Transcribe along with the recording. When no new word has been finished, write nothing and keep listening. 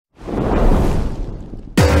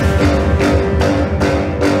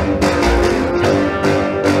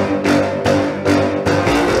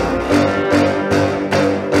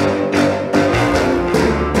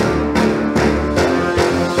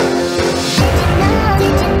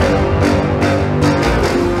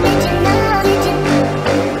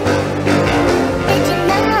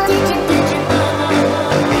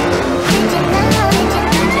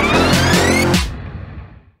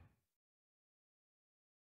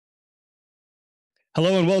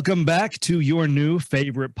Hello and welcome back to your new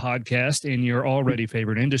favorite podcast in your already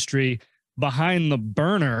favorite industry, Behind the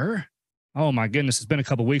Burner. Oh my goodness, it's been a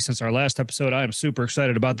couple weeks since our last episode. I am super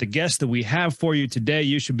excited about the guest that we have for you today.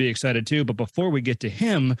 You should be excited too. But before we get to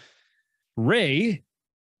him, Ray,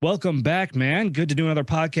 welcome back, man. Good to do another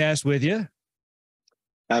podcast with you.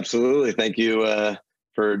 Absolutely. Thank you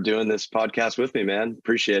for doing this podcast with me, man.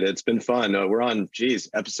 Appreciate it. It's been fun. We're on,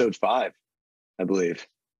 episode 5, I believe.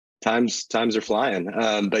 Times are flying.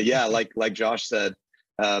 But yeah, like Josh said,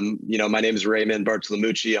 my name is Raymond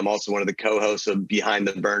Bartolomucci. I'm also one of the co-hosts of Behind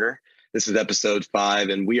the Burner. This is episode 5,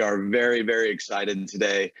 and we are very, very excited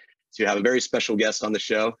today to have a very special guest on the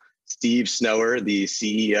show, Steve Snower, the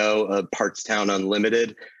CEO of Partstown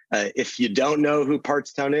Unlimited. If you don't know who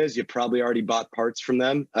Partstown is, you probably already bought parts from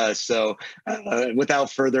them. So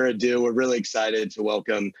without further ado, we're really excited to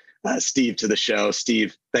welcome Steve to the show.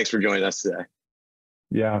 Steve, thanks for joining us today.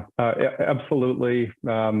 Yeah, absolutely.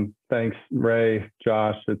 Thanks, Ray,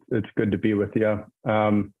 Josh. It's good to be with you.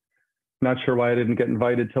 Not sure why I didn't get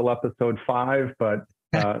invited till episode 5, but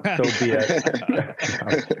so be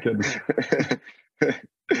it.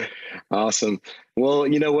 Awesome. Well,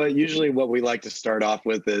 you know what? Usually what we like to start off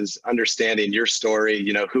with is understanding your story.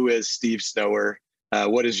 You know, who is Steve Snower?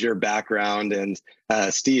 What is your background? And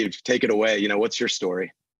Steve, take it away. What's your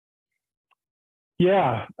story?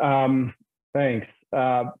 Yeah, thanks.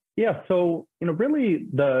 So, really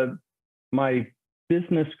my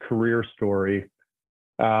business career story,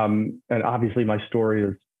 and obviously my story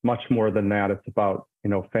is much more than that. It's about,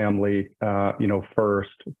 family,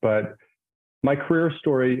 first, but my career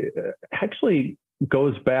story actually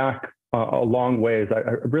goes back a long ways.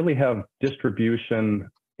 I really have distribution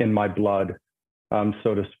in my blood,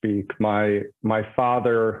 so to speak. My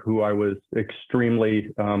father, who I was extremely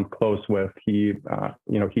close with, he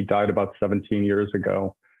died about 17 years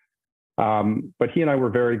ago. But he and I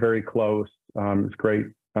were very, very close. He was a great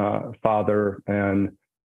father, and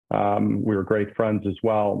we were great friends as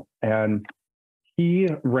well. And he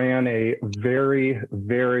ran a very,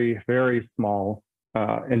 very, very small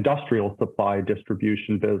industrial supply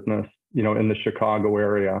distribution business, in the Chicago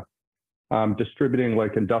area. Distributing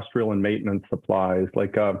like industrial and maintenance supplies,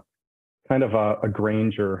 like a kind of a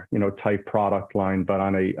Granger, type product line, but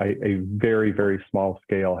on a very, very small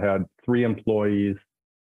scale. Had 3 employees.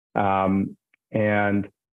 And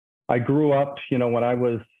I grew up, when I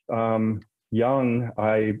was young,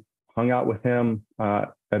 I hung out with him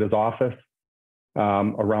at his office,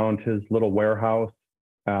 around his little warehouse.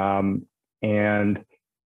 And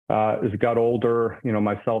as it got older,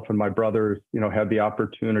 myself and my brothers, had the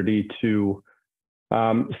opportunity to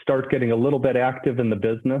start getting a little bit active in the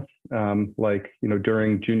business,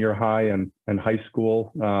 during junior high and high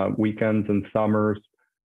school, weekends and summers.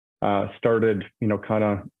 Started, kind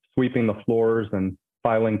of sweeping the floors and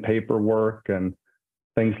filing paperwork and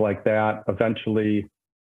things like that. Eventually,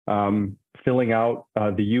 filling out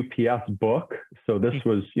the UPS book. So this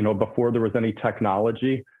was, before there was any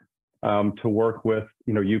technology. To work with,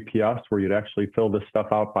 UPS, where you'd actually fill this stuff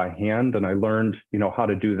out by hand. And I learned, how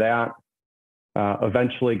to do that.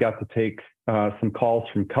 Eventually got to take some calls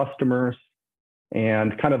from customers.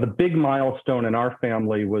 And kind of the big milestone in our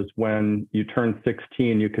family was when you turned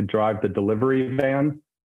 16, you could drive the delivery van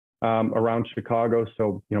around Chicago.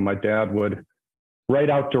 So, my dad would write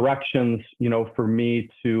out directions, for me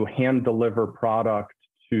to hand deliver product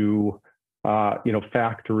to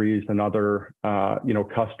factories and other,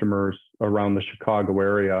 customers around the Chicago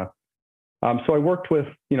area. So I worked with,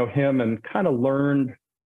 him and kind of learned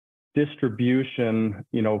distribution,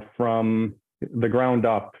 from the ground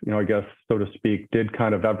up, I guess, so to speak. Did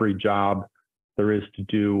kind of every job there is to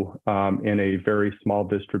do in a very small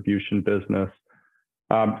distribution business.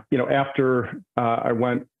 After I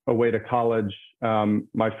went away to college,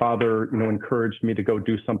 my father, encouraged me to go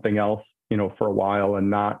do something else, for a while and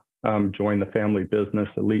not join the family business,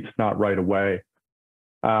 at least not right away.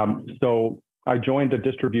 So I joined a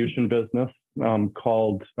distribution business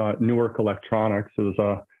called Newark Electronics. It was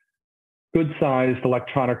a good-sized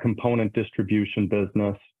electronic component distribution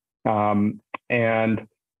business, and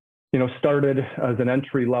started as an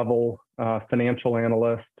entry-level financial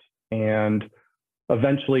analyst, and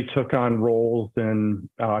eventually took on roles in.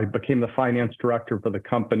 I became the finance director for the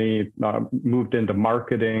company. Moved into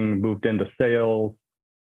marketing, moved into sales.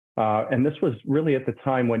 And this was really at the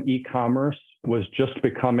time when e-commerce was just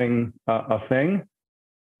becoming a thing.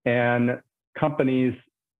 And companies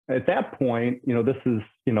at that point, this is,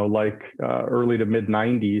 early to mid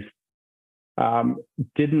 90s,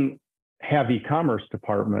 didn't have e-commerce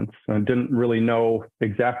departments and didn't really know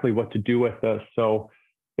exactly what to do with this. So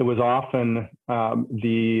it was often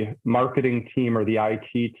the marketing team or the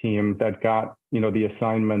IT team that got, the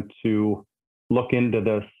assignment to look into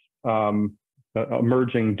this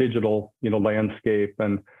emerging digital, landscape.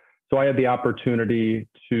 And so I had the opportunity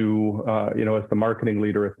to, as the marketing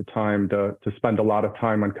leader at the time, to spend a lot of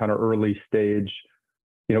time on kind of early stage,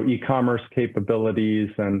 e-commerce capabilities,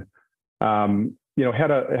 and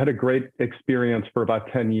had a great experience for about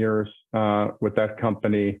 10 years with that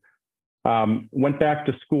company. Went back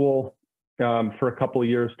to school for a couple of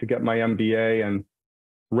years to get my MBA, and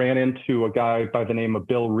ran into a guy by the name of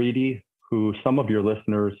Bill Reedy, who some of your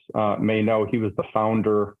listeners may know. He was the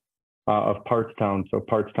founder of Partstown. So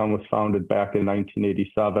Partstown was founded back in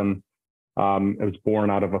 1987. It was born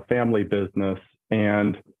out of a family business,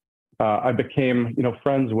 and I became,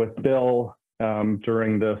 friends with Bill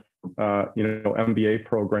during this, MBA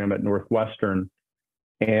program at Northwestern,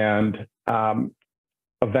 and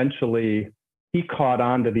eventually he caught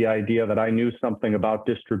on to the idea that I knew something about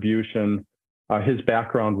distribution. His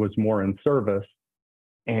background was more in service,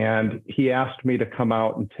 and he asked me to come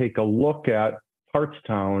out and take a look at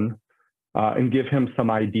Partstown and give him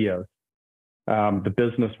some ideas. The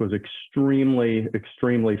business was extremely,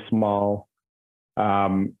 extremely small.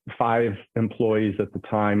 5 employees at the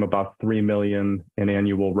time, about $3 million in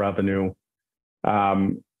annual revenue.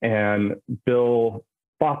 And Bill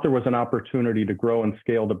thought there was an opportunity to grow and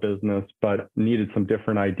scale the business, but needed some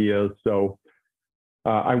different ideas. So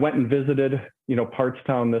I went and visited,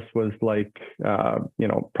 Partstown. This was like,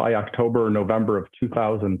 probably October or November of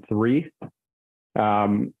 2003.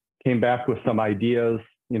 Came back with some ideas,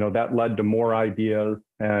 that led to more ideas,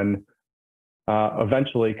 and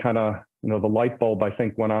eventually kind of, the light bulb, I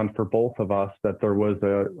think, went on for both of us that there was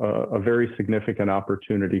a very significant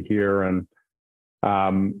opportunity here. And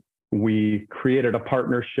we created a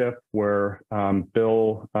partnership where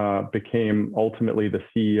Bill became ultimately the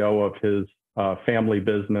CEO of his family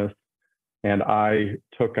business, and I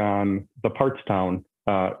took on the Partstown,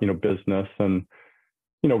 business, and,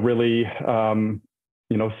 really,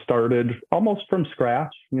 started almost from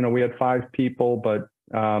scratch. We had 5 people, but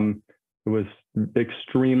it was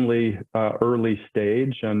extremely early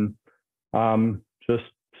stage, and just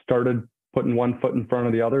started putting one foot in front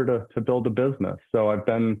of the other to build a business. So I've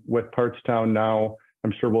been with Partstown now.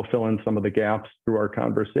 I'm sure we'll fill in some of the gaps through our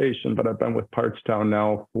conversation, but I've been with Partstown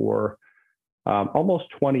now for almost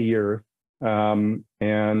 20 years, and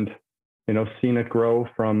seen it grow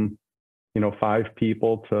from 5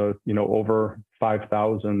 people to over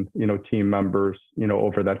 5,000 team members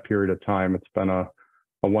over that period of time. It's been a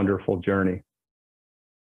wonderful journey.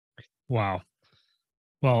 Wow.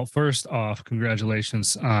 Well, first off,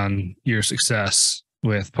 congratulations on your success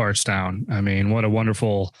with Partstown. I mean, what a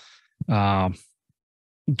wonderful,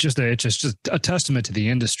 just a testament to the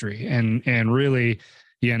industry, and really,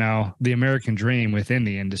 the American dream within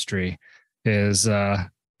the industry is, I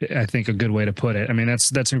think, a good way to put it. I mean,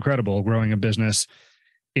 that's incredible, growing a business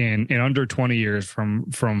in under 20 years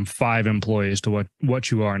from 5 employees to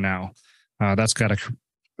what you are now. That's got to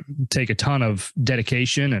take a ton of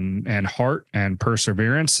dedication and heart and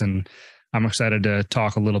perseverance. And I'm excited to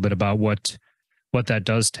talk a little bit about what that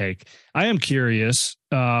does take. I am curious.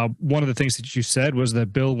 One of the things that you said was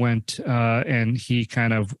that Bill went and he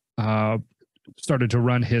kind of started to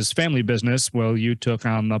run his family business. Well, you took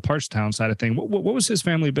on the Partstown side of thing. What was his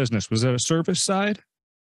family business? Was it a service side?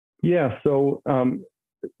 Yeah. So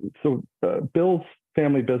Bill's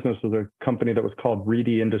family business was a company that was called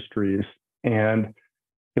Reedy Industries, and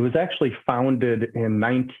it was actually founded in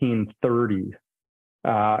 1930,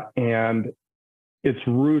 and its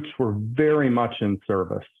roots were very much in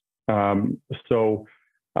service.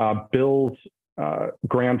 Bill's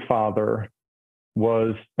grandfather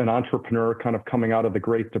was an entrepreneur kind of coming out of the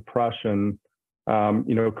Great Depression,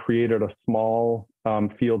 created a small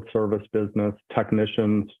field service business,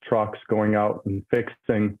 technicians, trucks going out and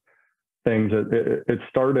fixing things. It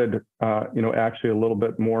started, actually a little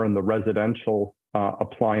bit more in the residential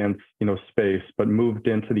appliance, space, but moved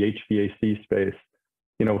into the HVAC space,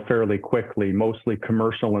 fairly quickly, mostly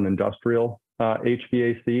commercial and industrial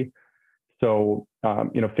HVAC. So,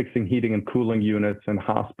 fixing heating and cooling units in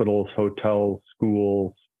hospitals, hotels,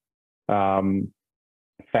 schools,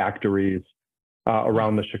 factories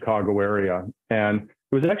around the Chicago area. And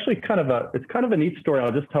it was actually kind of a neat story.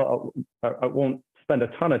 I'll just tell, I won't spend a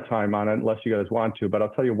ton of time on it unless you guys want to, but I'll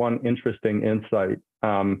tell you one interesting insight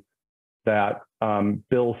that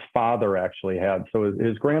Bill's father actually had. So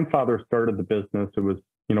his grandfather started the business. It was,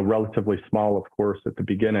 relatively small, of course, at the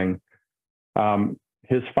beginning.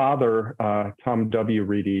 His father, Tom W.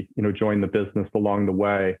 Reedy, joined the business along the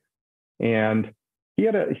way, and he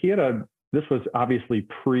had a this was obviously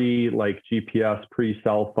pre like GPS, pre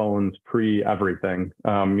cell phones, pre everything,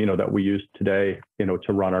 that we use today,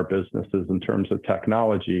 to run our businesses in terms of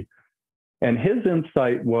technology. And his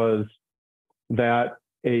insight was that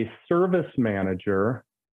a service manager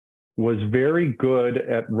was very good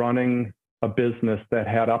at running a business that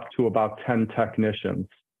had up to about 10 technicians.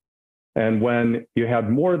 And when you had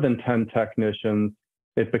more than 10 technicians,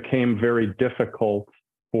 it became very difficult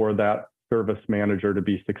for that service manager to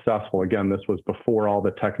be successful. Again, this was before all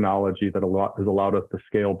the technology that has allowed us to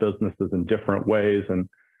scale businesses in different ways and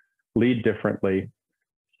lead differently.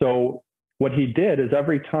 So what he did is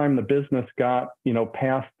every time the business got,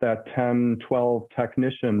 past that 10, 12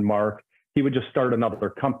 technician mark, he would just start another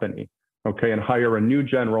company, okay, and hire a new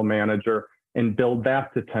general manager and build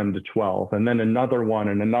that to 10 to 12, and then another one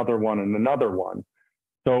and another one and another one.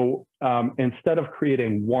 So instead of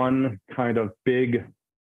creating one kind of big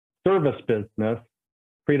service business,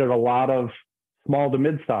 created a lot of small to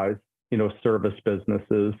mid-sized, service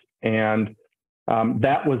businesses. And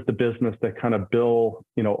that was the business that kind of Bill,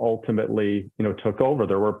 ultimately, took over.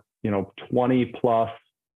 There were, 20 plus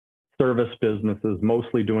service businesses,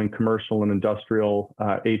 mostly doing commercial and industrial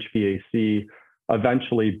HVAC.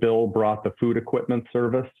 Eventually, Bill brought the food equipment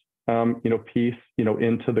service, piece,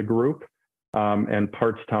 into the group, and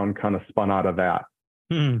Partstown kind of spun out of that.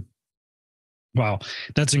 Wow,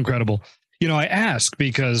 that's incredible. I ask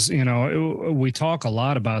because, we talk a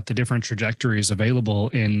lot about the different trajectories available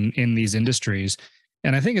in these industries.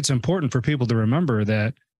 And I think it's important for people to remember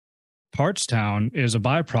that Partstown is a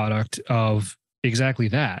byproduct of exactly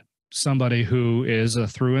that. Somebody who is a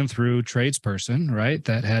through and through tradesperson, right?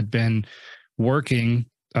 That had been working,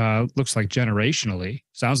 sounds like generationally,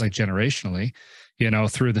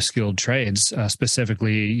 through the skilled trades,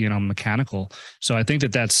 specifically, mechanical. So I think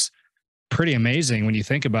that that's pretty amazing when you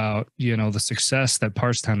think about, the success that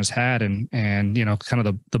Partstown has had and kind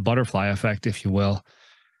of the butterfly effect, if you will.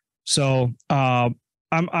 So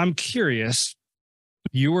I'm curious,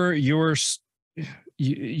 you're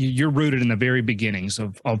rooted in the very beginnings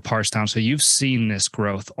of Partstown. So you've seen this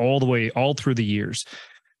growth all through the years,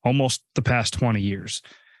 almost the past 20 years.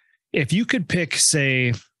 If you could pick,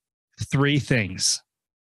 say, 3 things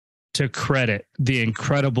to credit the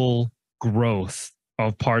incredible growth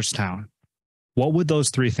of Partstown, what would those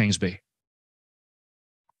 3 things be?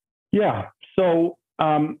 Yeah. So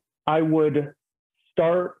I would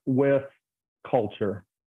start with culture.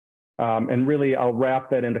 And really, I'll wrap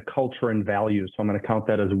that into culture and values. So I'm going to count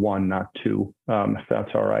that as 1, not 2, if that's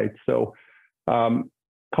all right. So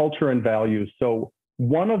culture and values. So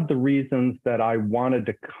one of the reasons that I wanted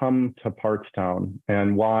to come to Partstown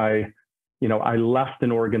and why, I left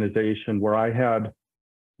an organization where I had,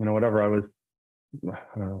 whatever, I was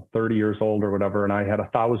 30 years old or whatever, and I had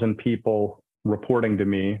 1,000 people reporting to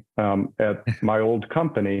me at my old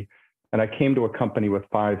company, and I came to a company with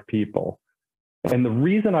 5 people. And the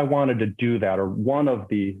reason I wanted to do that, or one of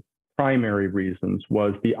the primary reasons,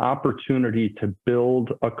 was the opportunity to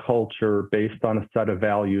build a culture based on a set of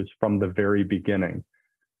values from the very beginning.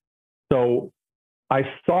 So I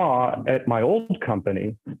saw at my old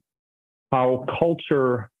company how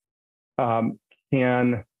culture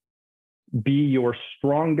can be your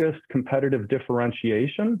strongest competitive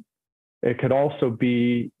differentiation. It could also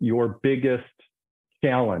be your biggest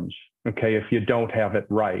challenge, okay, if you don't have it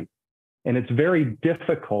right. And it's very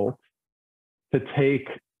difficult to take,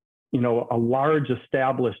 a large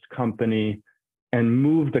established company and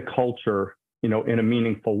move the culture, in a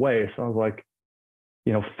meaningful way. So I was like,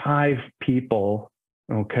 5 people,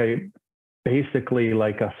 okay, basically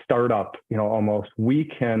like a startup, almost, we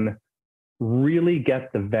can really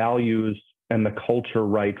get the values and the culture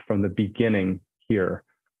right from the beginning here.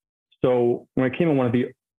 So when I came in, one of the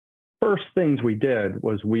first things we did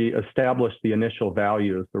was we established the initial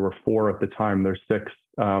values. There were 4 at the time. There's 6,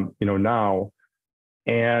 now.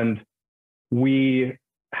 And we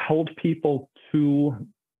held people to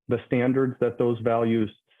the standards that those values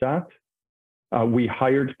set. We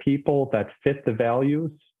hired people that fit the values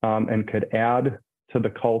and could add to the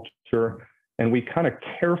culture. And we kind of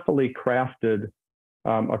carefully crafted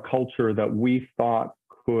a culture that we thought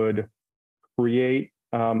could create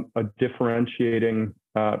a differentiating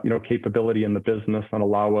capability in the business and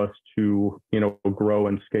allow us to, grow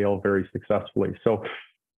and scale very successfully. So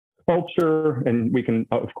culture, and we can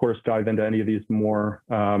of course dive into any of these more.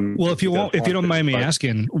 Well, if you don't mind me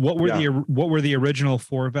asking, what were the original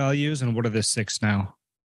 4 values and what are the 6 now?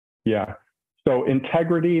 Yeah. So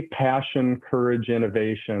integrity, passion, courage,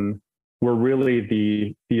 innovation were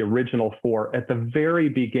really the original 4. At the very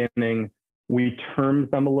beginning, we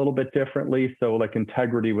termed them a little bit differently. So like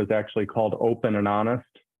integrity was actually called open and honest.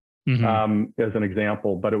 as an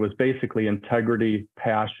example, but it was basically integrity,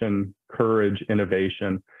 passion, courage,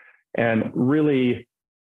 innovation. And really,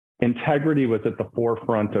 integrity was at the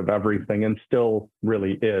forefront of everything and still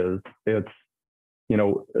really is. It's,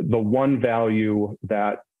 the one value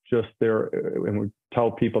that just there, and we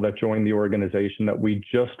tell people that join the organization that we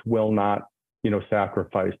just will not,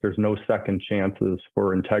 sacrifice. There's no second chances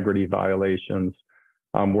for integrity violations.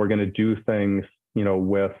 We're going to do things,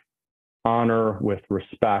 with honor, with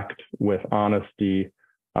respect, with honesty,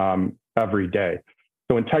 every day.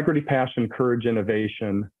 So integrity, passion, courage,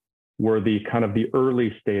 innovation were the kind of the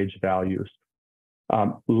early stage values.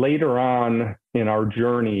 Later on in our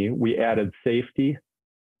journey, we added safety,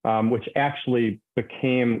 which actually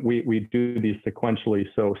became, we do these sequentially.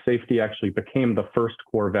 So safety actually became the first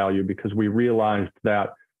core value because we realized that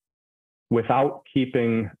without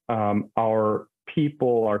keeping our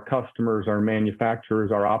people, our customers, our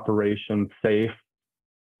manufacturers, our operations safe,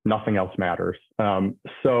 nothing else matters.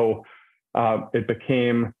 So it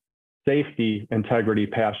became safety, integrity,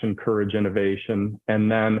 passion, courage, innovation.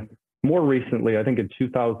 And then more recently, I think in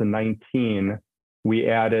 2019, we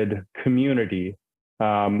added community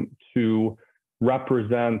to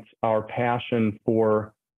represent our passion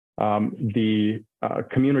for the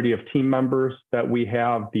community of team members that we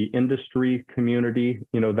have, the industry community,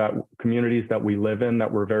 that communities that we live in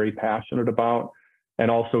that we're very passionate about, and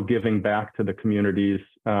also giving back to the communities,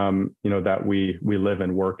 that we live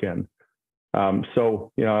and work in.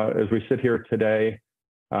 So, as we sit here today,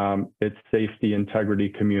 it's safety, integrity,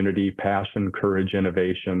 community, passion, courage,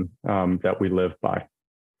 innovation that we live by.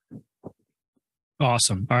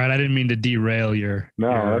 Awesome. All right. I didn't mean to derail your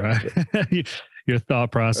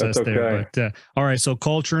thought process there, but all right. So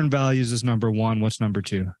culture and values is number one. What's number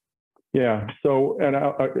two? Yeah. So, and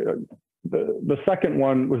the second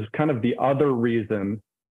one was kind of the other reason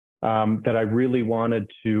that I really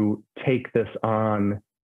wanted to take this on,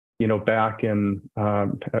 back in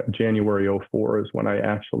January 2004 is when I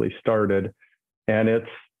actually started, and it's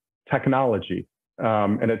technology,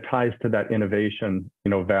 and it ties to that innovation,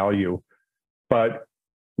 value. But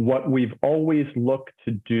what we've always looked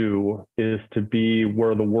to do is to be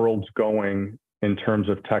where the world's going in terms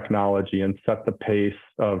of technology and set the pace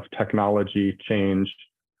of technology change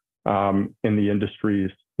in the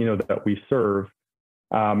industries, that we serve.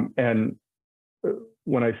 And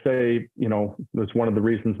when I say, that's one of the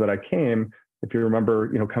reasons that I came, if you remember,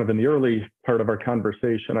 kind of in the early part of our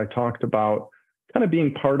conversation, I talked about kind of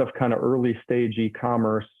being part of kind of early stage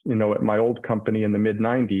e-commerce, at my old company in the mid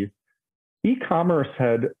 90s. E-commerce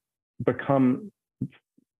had become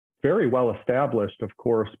very well established, of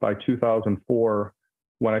course, by 2004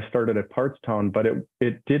 when I started at Partstown, but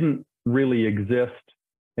it didn't really exist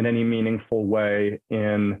in any meaningful way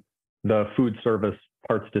in the food service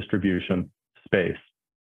parts distribution space.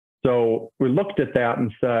 So we looked at that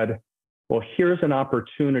and said, well, here's an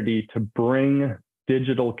opportunity to bring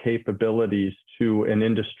digital capabilities to an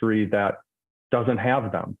industry that doesn't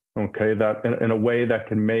have them, okay, that in a way that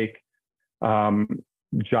can make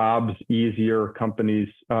jobs easier, companies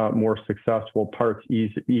more successful, parts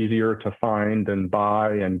easier to find and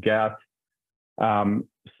buy and get.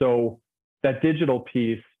 So that digital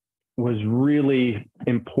piece was really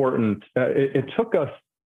important. It took us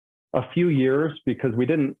a few years because we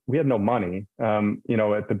had no money.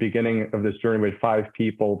 At the beginning of this journey, we had 5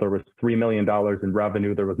 people. There was $3 million in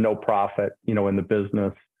revenue. There was no profit, in the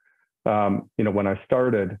business, when I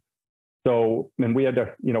started. So, and we had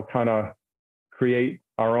to, kind of create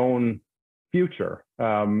our own future.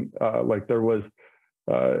 Like there was,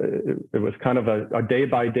 it was kind of a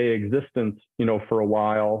day-by-day existence, for a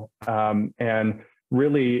while. And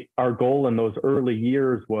really our goal in those early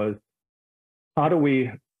years was, how do we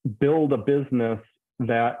build a business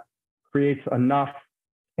that creates enough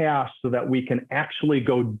cash so that we can actually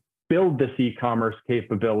go build this e-commerce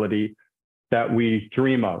capability that we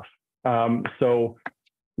dream of? So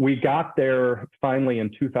we got there finally in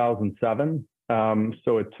 2007.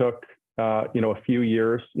 So it took, a few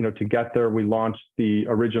years, to get there. We launched the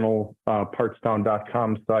original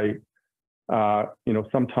partstown.com site,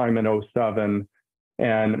 sometime in 2007.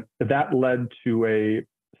 And that led to a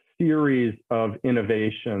series of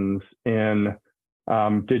innovations in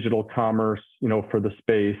digital commerce, for the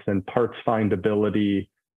space and parts findability,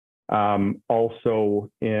 also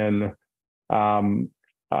in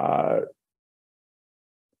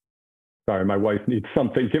sorry, my wife needs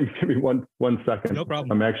something. Give me one second. No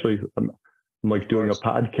problem. I'm like doing a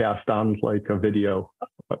podcast on like a video.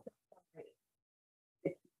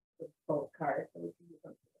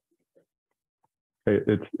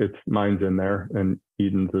 It's mine's in there and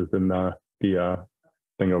Eden's is in the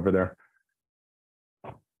thing over there.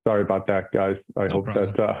 Sorry about that, guys. I hope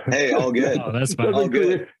problem. that Hey, all good. Oh, that's fine. All doesn't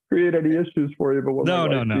good. create any issues for you. But when No,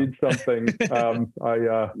 my no, wife no. needs something,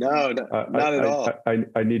 No, not at all. I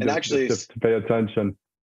need And to, actually, to pay attention.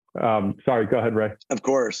 Sorry, go ahead, Ray. of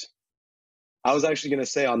course. I was actually going to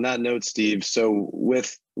say on that note, Steve, so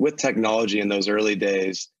with technology in those early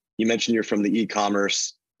days, you mentioned you're from the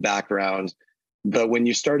e-commerce background, but when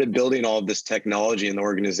you started building all of this technology in the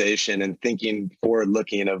organization and thinking forward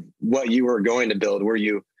looking of what you were going to build, were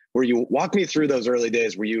you walk me through those early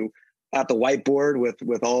days? Were you at the whiteboard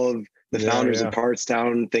with all of the founders of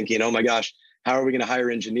Partstown thinking, oh my gosh, how are we going to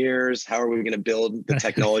hire engineers? How are we going to build the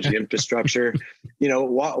technology infrastructure?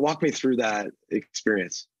 Walk me through that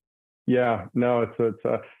experience. Yeah, no,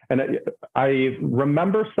 and I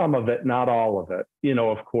remember some of it, not all of it,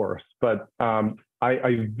 of course, but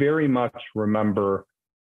I very much remember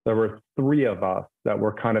there were three of us that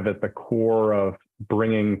were kind of at the core of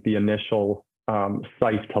bringing the initial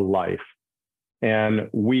site to life. And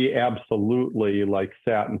we absolutely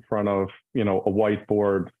sat in front of, a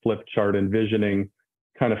whiteboard, flip chart, envisioning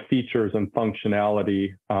kind of features and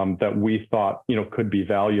functionality that we thought, could be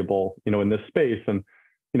valuable, in this space. And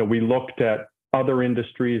we looked at other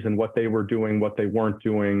industries and what they were doing, what they weren't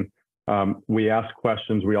doing. We asked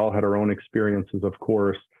questions. We all had our own experiences, of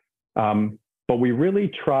course. But we really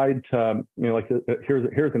tried to,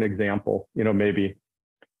 here's an example, maybe.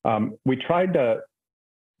 We tried to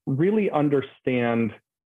really understand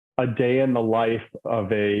a day in the life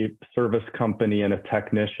of a service company and a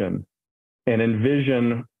technician and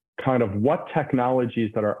envision kind of what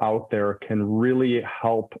technologies that are out there can really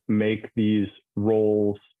help make these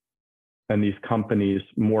roles and these companies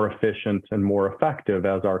more efficient and more effective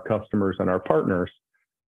as our customers and our partners.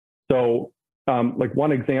 So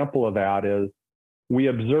one example of that is we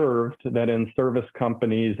observed that in service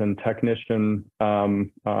companies and technician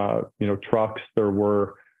trucks, there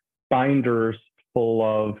were binders full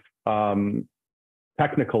of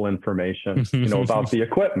technical information, about the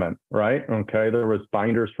equipment, right? Okay, there was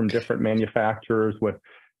binders from different manufacturers with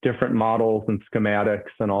different models and schematics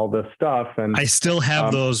and all this stuff. And I still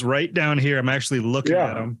have those right down here. I'm actually looking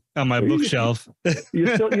at them on my bookshelf.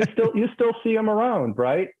 you still see them around,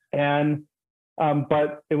 right? And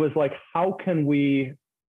but it was how can we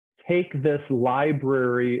take this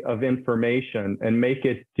library of information and make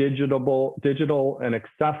it digital and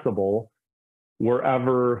accessible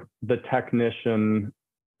wherever the technician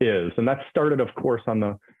is? And that started, of course, on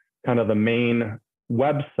the kind of the main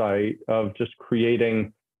website of just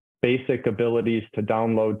creating basic abilities to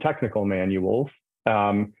download technical manuals.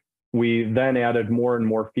 We then added more and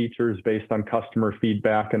more features based on customer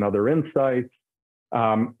feedback and other insights.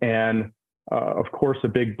 Of course, a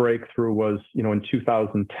big breakthrough was, in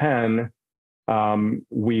 2010,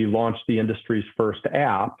 we launched the industry's first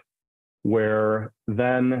app, where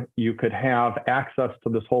then you could have access to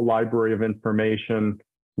this whole library of information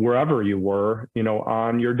wherever you were,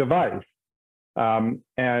 on your device.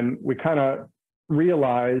 And we kind of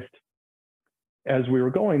realized as we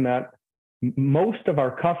were going that most of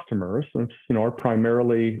our customers, are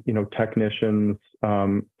primarily, technicians,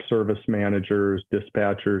 service managers,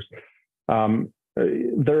 dispatchers.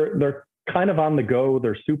 They're kind of on the go.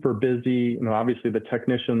 They're super busy. Obviously the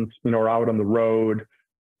technicians, are out on the road,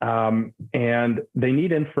 and they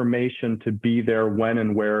need information to be there when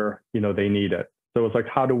and where, they need it. So it's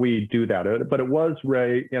how do we do that? But it was,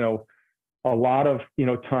 Ray, a lot of,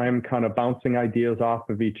 time kind of bouncing ideas off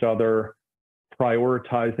of each other,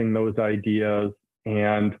 prioritizing those ideas.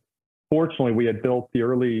 And fortunately, we had built the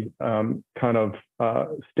early kind of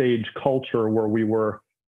stage culture where we were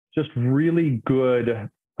just really good.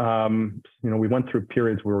 We went through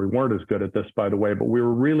periods where we weren't as good at this, by the way, but we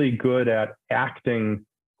were really good at acting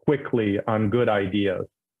quickly on good ideas.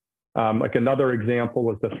 Another example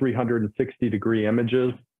was the 360-degree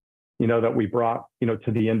images, that we brought,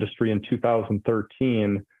 to the industry in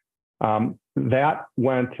 2013. That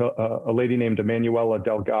went to a lady named Emanuela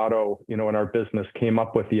Delgado, in our business, came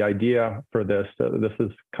up with the idea for this. This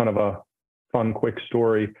is kind of a fun, quick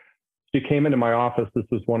story. She came into my office. This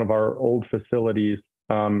was one of our old facilities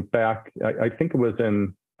back, I think it was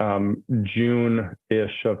in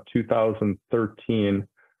June-ish of 2013,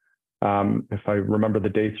 if I remember the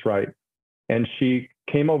dates right. And she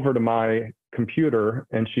came over to my computer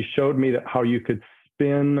and she showed me how you could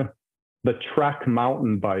spin the Trek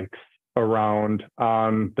mountain bikes around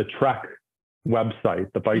on the Trek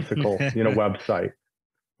website, the bicycle, website.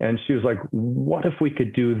 And she was like, what if we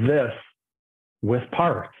could do this with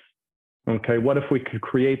parts? Okay, what if we could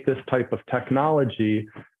create this type of technology?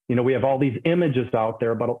 We have all these images out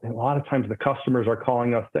there, but a lot of times the customers are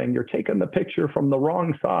calling us saying, you're taking the picture from the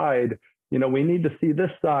wrong side. we need to see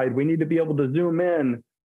this side. We need to be able to zoom in.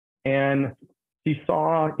 And she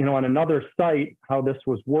saw, on another site how this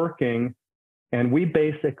was working. And we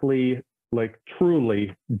basically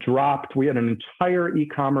truly dropped, we had an entire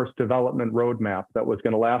e-commerce development roadmap that was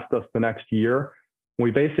going to last us the next year.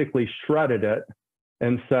 We basically shredded it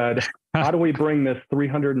and said, how do we bring this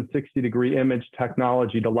 360-degree image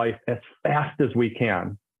technology to life as fast as we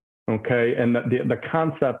can? Okay. And the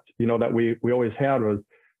concept, that we always had was,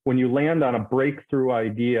 when you land on a breakthrough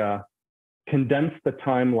idea, condense the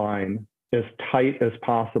timeline as tight as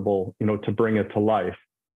possible, to bring it to life.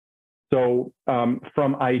 So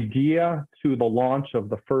from idea to the launch of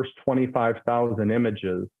the first 25,000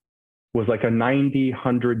 images was like a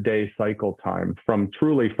 90-100 day cycle time, from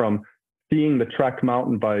seeing the Trek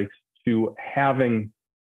mountain bikes to having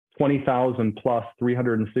 20,000 plus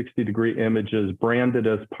 360-degree images branded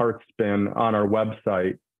as Part Spin on our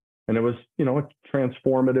website. And it was, a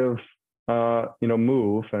transformative,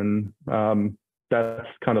 move. And that's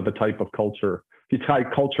kind of the type of culture. If you tie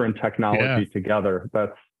culture and technology together,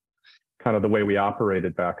 that's kind of the way we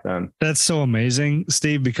operated back then. That's so amazing,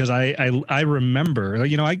 Steve, because I remember,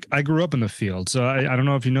 I grew up in the field. So I don't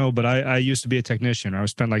know if you know, but I used to be a technician. I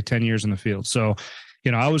spent like 10 years in the field. So,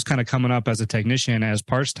 I was kind of coming up as a technician as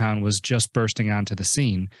Partstown was just bursting onto the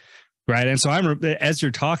scene. Right. And so as you're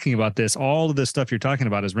talking about this, all of this stuff you're talking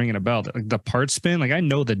about is ringing a bell. Like the Part Spin, I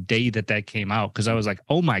know the day that came out, because I was like,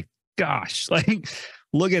 oh my gosh,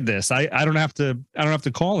 look at this. I don't have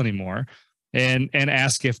to call anymore and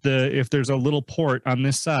ask if there's a little port on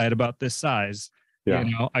this side about this size. Yeah.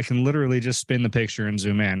 I can literally just spin the picture and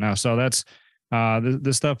zoom in now. So that's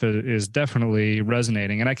this stuff is definitely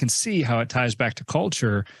resonating, and I can see how it ties back to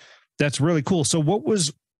culture. That's really cool. So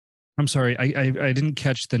I'm sorry, I didn't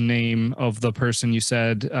catch the name of the person you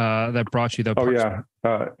said that brought you the. Oh yeah,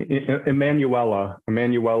 Emanuela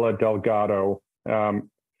Delgado.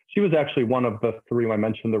 She was actually one of the three. I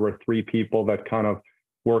mentioned there were three people that kind of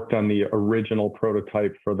worked on the original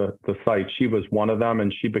prototype for the site. She was one of them,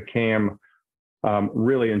 and she became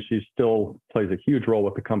really, and she still plays a huge role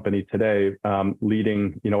with the company today,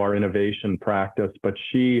 leading our innovation practice. But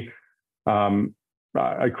she,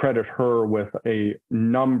 I credit her with a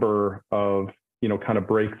number of kind of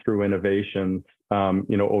breakthrough innovations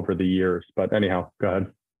over the years. But anyhow, go ahead.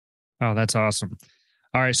 Oh, that's awesome.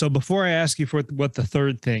 All right. So before I ask you for what the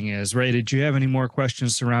third thing is, Ray, did you have any more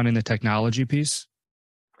questions surrounding the technology piece?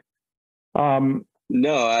 No,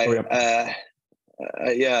 yeah.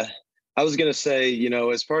 I was going to say,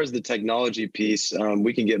 as far as the technology piece,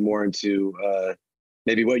 we can get more into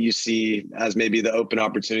maybe what you see as maybe the open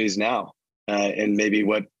opportunities now, and maybe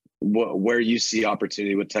where you see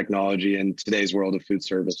opportunity with technology in today's world of food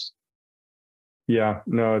service. Yeah,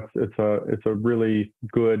 no, it's a really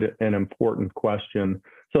good and important question.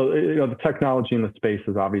 So, the technology in the space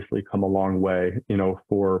has obviously come a long way, in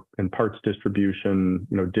parts distribution,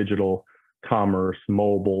 digital commerce,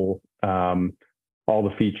 mobile, all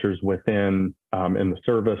the features within in the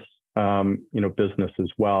service, business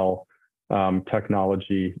as well.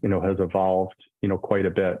 Technology, has evolved, quite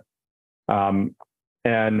a bit. But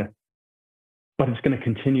it's going to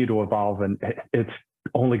continue to evolve, and it's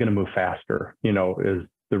only going to move faster, is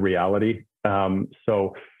the reality.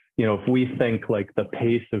 So, if we think like the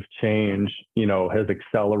pace of change, has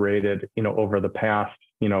accelerated, over the past,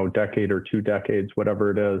 decade or 2 decades, whatever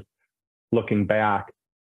it is, looking back,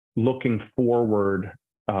 looking forward,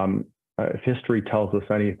 if history tells us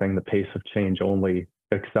anything, the pace of change only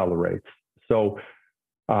accelerates. So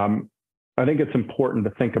I think it's important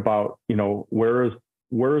to think about, where is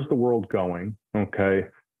the world going? Okay.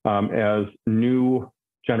 As new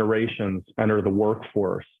generations enter the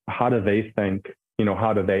workforce, how do they think,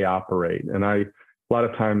 how do they operate? And a lot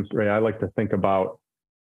of times, Ray, I like to think about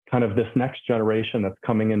kind of this next generation that's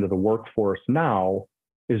coming into the workforce now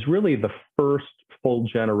is really the first full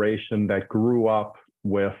generation that grew up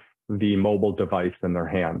with the mobile device in their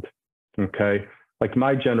hand. Okay. Like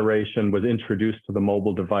my generation was introduced to the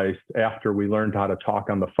mobile device after we learned how to talk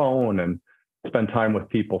on the phone and spend time with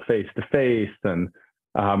people face to face. And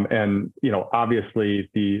obviously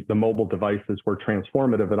the mobile devices were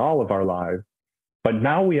transformative in all of our lives. But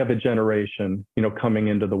now we have a generation, coming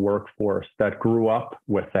into the workforce that grew up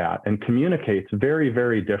with that and communicates very,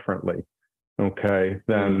 very differently. Okay,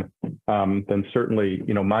 than certainly,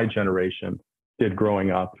 my generation did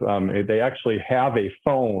growing up. They actually have a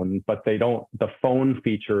phone, but the phone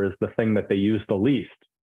feature is the thing that they use the least.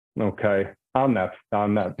 Okay, on that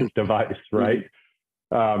device, right?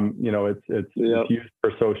 It's used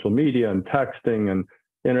for social media and texting, and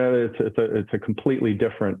it's a completely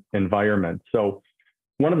different environment. So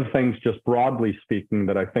one of the things, just broadly speaking,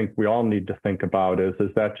 that I think we all need to think about is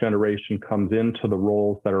that generation comes into the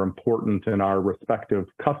roles that are important in our respective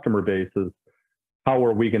customer bases. How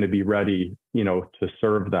are we going to be ready, to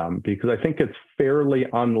serve them? Because I think it's fairly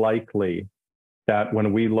unlikely that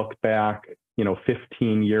when we look back,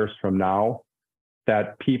 15 years from now,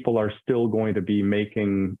 that people are still going to be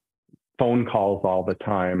making phone calls all the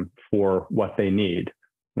time for what they need.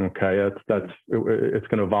 Okay, it's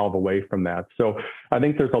going to evolve away from that. So I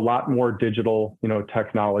think there's a lot more digital,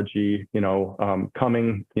 technology,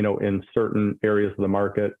 coming, in certain areas of the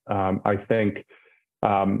market. I think,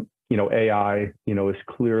 AI, is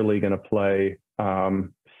clearly going to play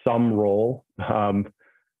some role.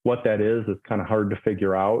 What that is kind of hard to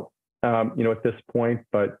figure out, at this point.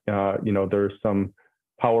 But there's some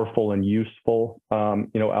powerful and useful,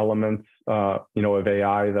 elements, of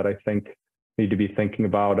AI that I think need to be thinking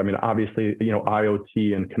about. I mean, obviously,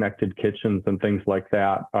 IoT and connected kitchens and things like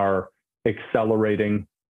that are accelerating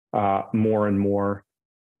more and more.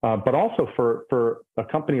 But also for a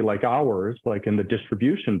company like ours, like in the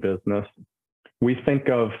distribution business, we think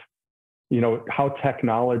of, how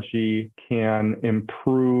technology can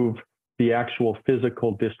improve the actual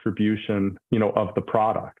physical distribution, of the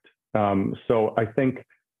product. So I think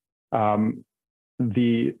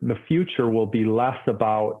the future will be less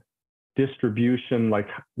about distribution, like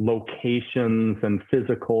locations and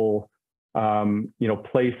physical,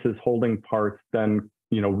 places holding parts, than,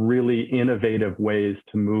 really innovative ways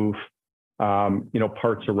to move,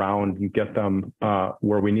 parts around and get them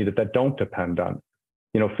where we need it, that don't depend on,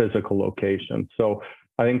 physical location. So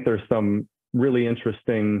I think there's some really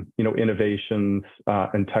interesting, innovations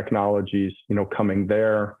and technologies, coming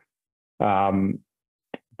there.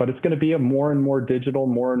 But it's going to be a more and more digital,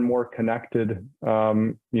 more and more connected,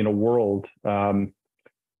 world.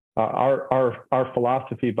 Our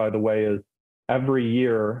philosophy, by the way, is every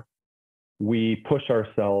year we push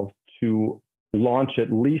ourselves to launch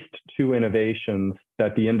at least 2 innovations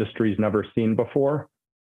that the industry's never seen before.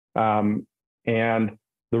 And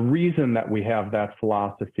the reason that we have that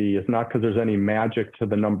philosophy is not because there's any magic to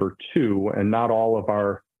the number 2, and not all of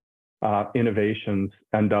our innovations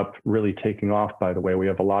end up really taking off, by the way. We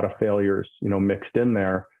have a lot of failures, mixed in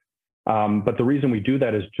there. But the reason we do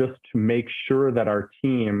that is just to make sure that our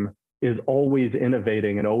team is always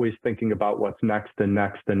innovating and always thinking about what's next and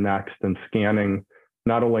next and next, and scanning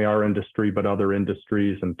not only our industry, but other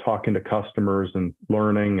industries, and talking to customers and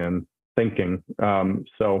learning and thinking.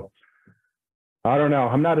 So I don't know.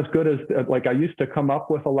 I'm not as good as, like, I used to come up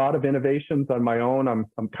with a lot of innovations on my own. I'm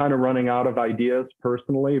kind of running out of ideas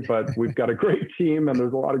personally, but we've got a great team, and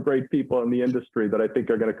there's a lot of great people in the industry that I think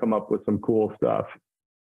are going to come up with some cool stuff.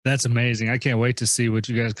 That's amazing. I can't wait to see what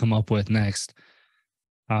you guys come up with next.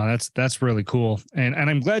 That's really cool. And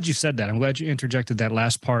I'm glad you said that. I'm glad you interjected that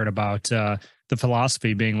last part about the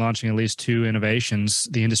philosophy being launching at least 2 innovations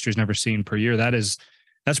the industry's never seen per year. That's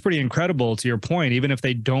pretty incredible, to your point. Even if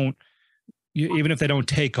they don't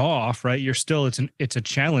take off, right, you're still, it's a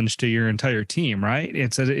challenge to your entire team, right?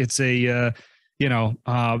 It's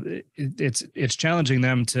challenging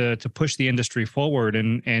them to push the industry forward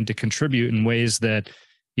and to contribute in ways that,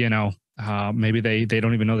 maybe they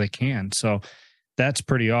don't even know they can. So that's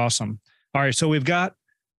pretty awesome. All right. So we've got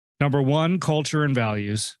number 1, culture and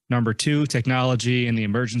values. Number 2, technology and the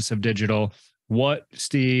emergence of digital. What,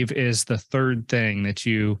 Steve, is the third thing that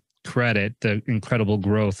you credit the incredible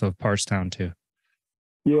growth of Partstown to?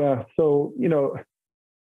 Yeah. So,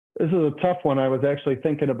 this is a tough one. I was actually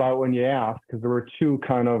thinking about when you asked, because there were 2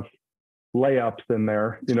 kind of layups in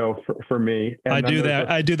there, for me. And I do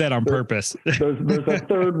that on purpose. There's a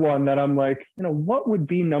third one that I'm like, what would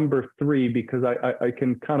be number 3? Because I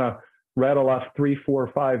can kind of rattle off 3,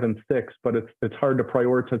 4, 5, and 6, but it's hard to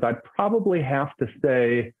prioritize. I'd probably have to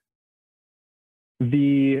say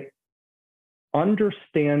the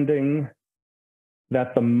understanding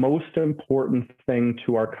that the most important thing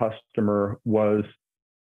to our customer was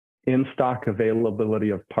in-stock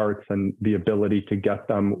availability of parts and the ability to get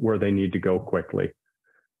them where they need to go quickly.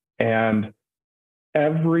 And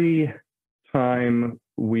every time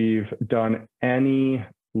we've done any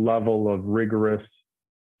level of rigorous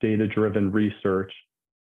data-driven research,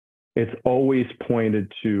 it's always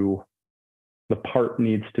pointed to the part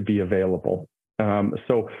needs to be available.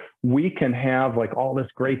 So we can have like all this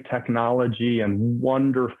great technology and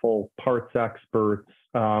wonderful parts experts,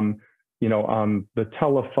 on the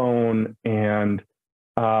telephone, and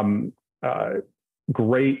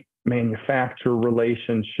great manufacturer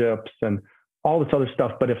relationships and all this other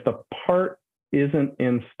stuff. But if the part isn't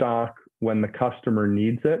in stock when the customer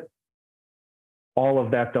needs it, all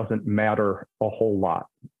of that doesn't matter a whole lot.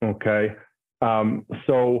 Okay.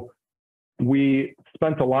 So we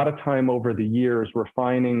spent a lot of time over the years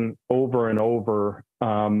refining over and over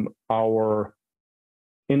our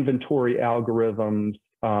inventory algorithms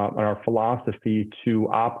and our philosophy to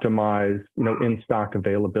optimize, in-stock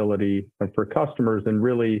availability and for customers, and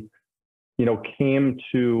really, came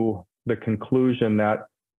to the conclusion that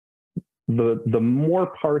the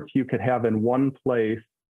more parts you could have in one place,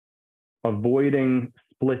 avoiding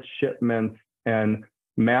split shipments and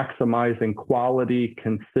maximizing quality,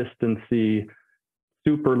 consistency,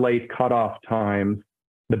 super late cutoff times,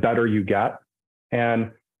 the better you get.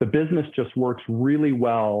 And the business just works really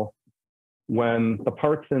well when the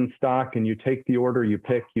part's in stock and you take the order, you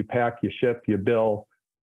pick, you pack, you ship, you bill.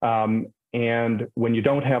 And when you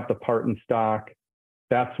don't have the part in stock,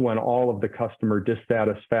 that's when all of the customer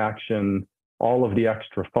dissatisfaction, all of the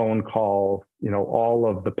extra phone calls, all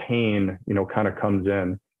of the pain, kind of comes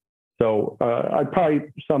in. So I'd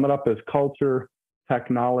probably sum it up as culture,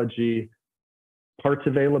 technology, parts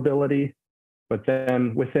availability. But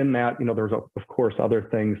then within that, there's, of course, other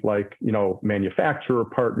things like, manufacturer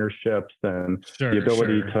partnerships and the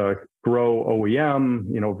ability to grow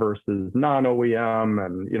OEM, versus non-OEM,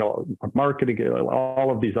 and, marketing,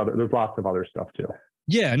 all of these other, there's lots of other stuff too.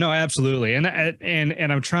 Yeah, no, absolutely. And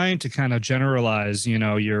I'm trying to kind of generalize,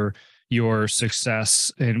 your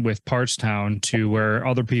success with Partstown to where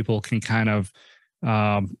other people can kind of,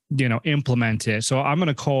 implement it. So I'm going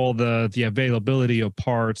to call the availability of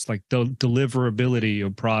parts like the deliverability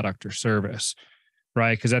of product or service,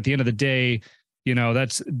 right? Because at the end of the day,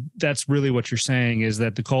 that's really what you're saying, is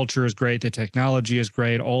that the culture is great, the technology is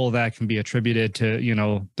great, all of that can be attributed to,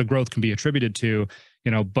 the growth can be attributed to,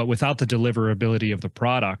 but without the deliverability of the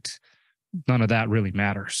product, none of that really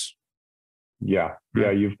matters. Yeah.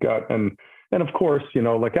 Yeah. You've got, and of course,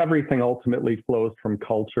 like everything ultimately flows from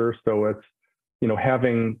culture. So it's,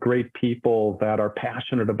 having great people that are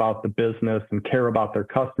passionate about the business and care about their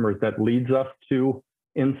customers that leads us to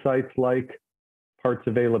insights like parts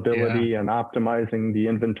availability and optimizing the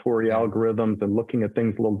inventory algorithms and looking at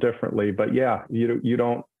things a little differently. But yeah, you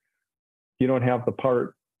don't have the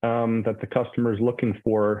part that the customer is looking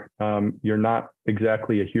for, you're not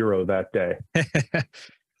exactly a hero that day.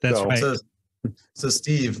 That's right. So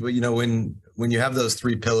Steve, when you have those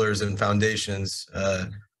three pillars and foundations,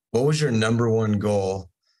 what was your number one goal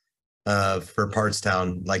for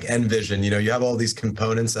Partstown? Like end vision, you have all these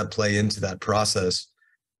components that play into that process,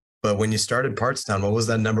 but when you started Partstown, what was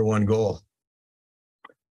that number one goal?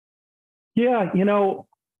 Yeah,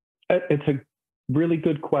 it's a really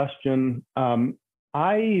good question.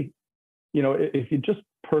 If you just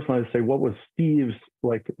personally say, what was Steve's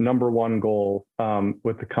number one goal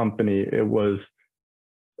with the company? It was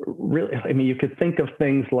really, you could think of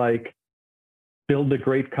things like build a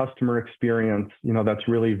great customer experience, that's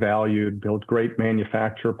really valued, build great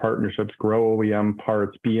manufacturer partnerships, grow OEM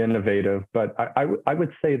parts, be innovative. But I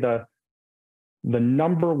would say the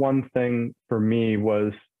number one thing for me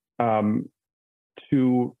was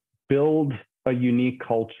to build a unique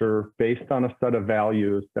culture based on a set of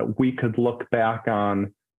values that we could look back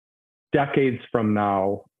on decades from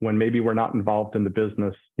now when maybe we're not involved in the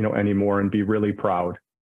business, anymore, and be really proud,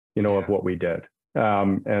 of what we did.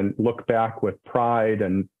 And look back with pride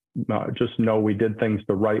and just know we did things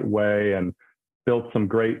the right way and built some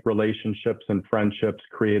great relationships and friendships,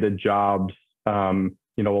 created jobs,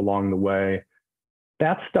 along the way.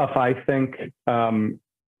 That stuff, I think,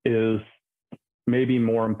 is maybe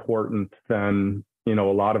more important than, a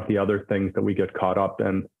lot of the other things that we get caught up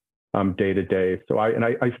in day to day. So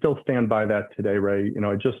I still stand by that today, Ray.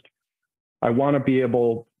 I want to be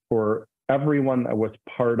able for everyone that was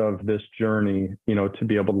part of this journey, to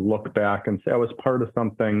be able to look back and say I was part of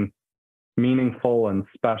something meaningful and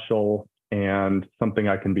special and something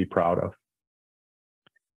I can be proud of.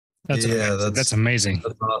 That's amazing.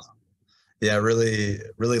 That's awesome. Yeah, really,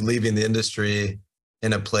 really leaving the industry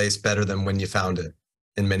in a place better than when you found it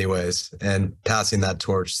in many ways, and passing that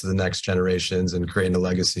torch to the next generations and creating a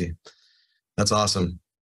legacy. That's awesome.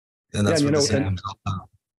 And that's what this is all about.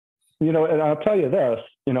 And I'll tell you this,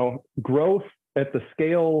 growth at the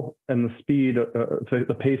scale and the speed,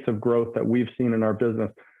 the pace of growth that we've seen in our business,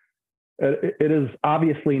 it is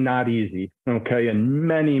obviously not easy, okay, in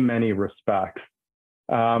many, many respects.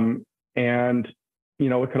 And,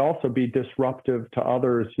 it could also be disruptive to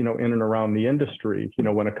others, in and around the industry,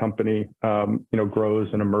 when a company, grows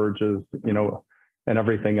and emerges, and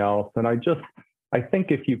everything else. And I think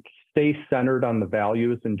if you stay centered on the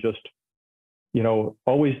values and just,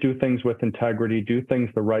 always do things with integrity, do things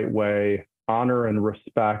the right way, honor and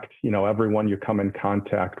respect, everyone you come in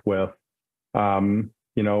contact with,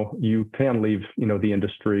 you can leave, the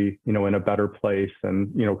industry, in a better place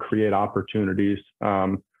and, create opportunities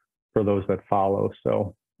for those that follow.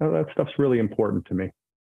 So that stuff's really important to me.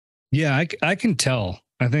 Yeah, I can tell.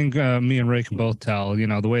 I think me and Ray can both tell,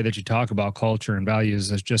 the way that you talk about culture and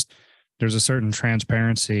values is just, there's a certain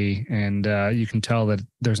transparency, and you can tell that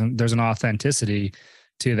there's an authenticity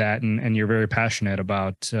to that. And you're very passionate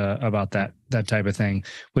about that type of thing,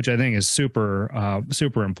 which I think is super,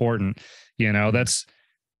 super important. That's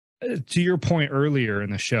to your point earlier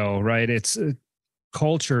in the show, right? It's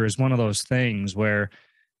culture is one of those things where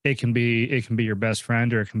it can be your best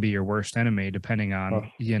friend or it can be your worst enemy, depending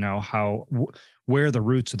on, where the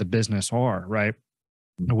roots of the business are, right?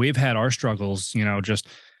 We've had our struggles, just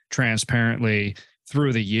transparently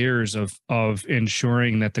through the years of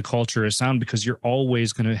ensuring that the culture is sound, because you're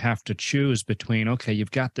always going to have to choose between, okay,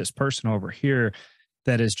 you've got this person over here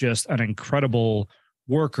that is just an incredible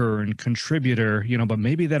worker and contributor, but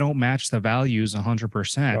maybe they don't match the values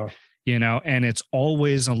 100%. And it's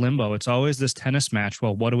always a limbo. It's always this tennis match.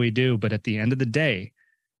 Well, what do we do? But at the end of the day,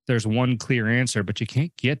 there's one clear answer, but you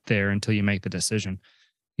can't get there until you make the decision,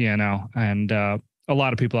 and a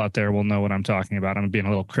lot of people out there will know what I'm talking about. I'm being a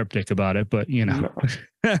little cryptic about it, but You've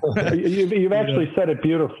actually said it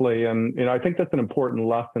beautifully. And, I think that's an important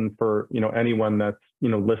lesson for, anyone that's,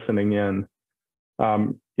 listening in.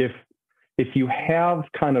 If you have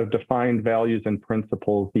kind of defined values and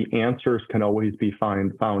principles, the answers can always be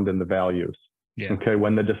found in the values. Yeah. Okay.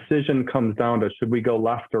 When the decision comes down to, should we go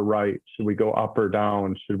left or right? Should we go up or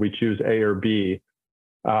down? Should we choose A or B?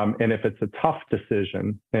 And if it's a tough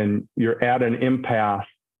decision and you're at an impasse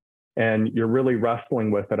and you're really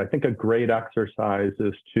wrestling with it, I think a great exercise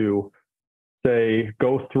is to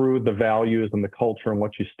go through the values and the culture and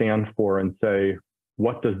what you stand for and say,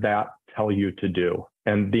 what does that tell you to do?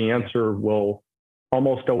 And the answer will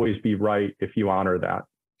almost always be right if you honor that.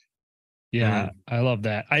 Yeah, I love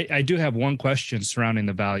that. I do have one question surrounding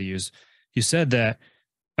the values. You said that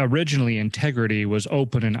originally integrity was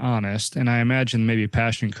open and honest, and I imagine maybe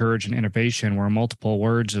passion, courage, and innovation were multiple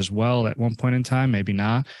words as well at one point in time, maybe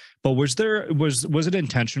not. But was it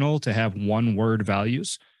intentional to have one word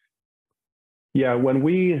values? Yeah, when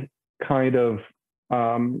we kind of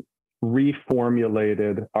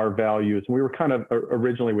reformulated our values, we were kind of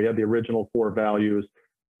originally, we had the original 4 values.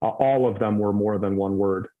 All of them were more than one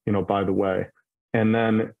word, by the way. And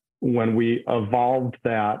then when we evolved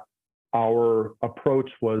that, our approach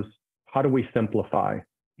was, how do we simplify?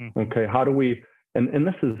 Mm-hmm. Okay, how do we, and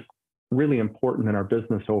this is really important in our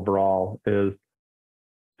business overall, is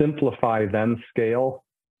simplify, then scale.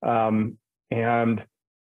 And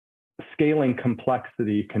scaling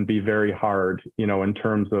complexity can be very hard, in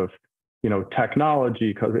terms of,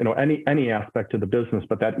 technology, because, any aspect of the business,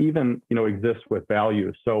 but that even, exists with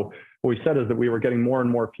values. So what we said is that we were getting more and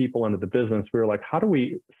more people into the business. We were like, how do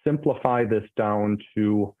we simplify this down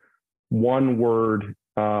to one word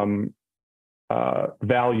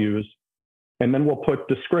values, and then we'll put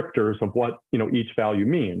descriptors of what each value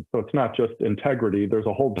means. So it's not just integrity. There's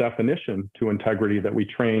a whole definition to integrity that we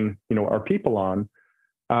train our people on.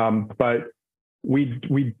 But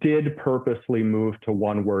we did purposely move to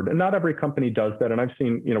one word, and not every company does that. And I've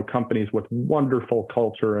seen companies with wonderful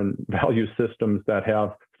culture and value systems that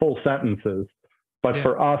have full sentences. But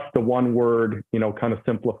for us, the one word kind of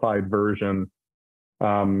simplified version,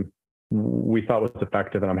 we thought was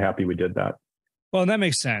effective, and I'm happy we did that. Well, that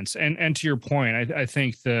makes sense. And to your point, I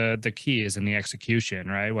think the key is in the execution,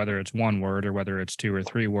 right? Whether it's one word or whether it's 2 or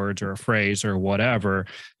 3 words or a phrase or whatever,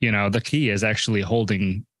 the key is actually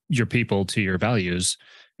holding your people to your values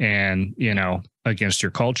and, against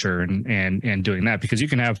your culture and doing that, because you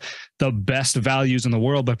can have the best values in the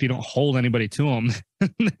world, but if you don't hold anybody to them,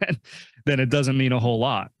 then it doesn't mean a whole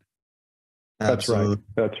lot. Absolutely.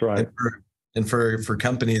 That's right. And for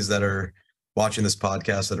companies that are watching this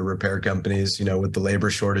podcast, that are repair companies, with the labor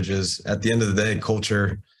shortages, at the end of the day,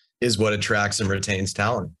 culture is what attracts and retains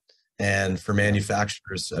talent. And for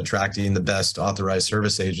manufacturers, attracting the best authorized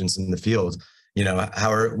service agents in the field,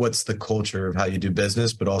 what's the culture of how you do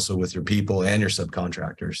business, but also with your people and your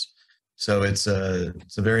subcontractors. So it's a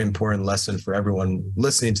very important lesson for everyone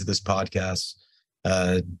listening to this podcast,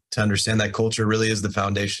 to understand that culture really is the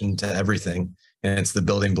foundation to everything. And it's the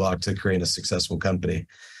building block to create a successful company.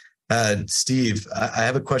 Steve, I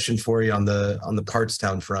have a question for you on the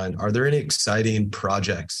Partstown front. Are there any exciting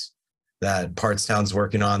projects that Partstown's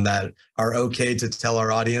working on that are okay to tell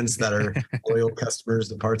our audience that are loyal customers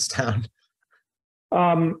of Partstown?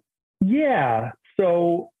 Yeah.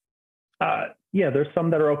 So, there's some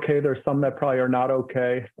that are okay. There's some that probably are not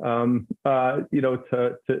okay, to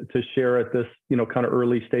share at this, kind of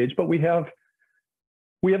early stage. But we have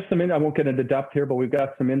We have some, I won't get into depth here, but we've got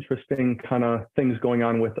some interesting kind of things going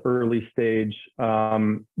on with early stage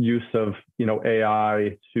use of,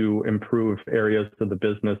 AI to improve areas of the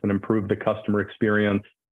business and improve the customer experience.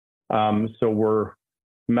 So we're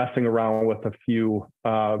messing around with a few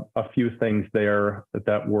things there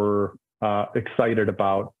that we're excited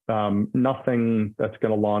about. Nothing that's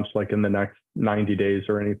going to launch like in the next 90 days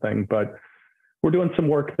or anything, but we're doing some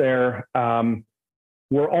work there.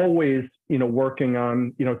 We're always, working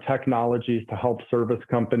on, technologies to help service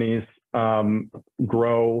companies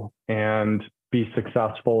grow and be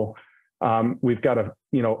successful. We've got a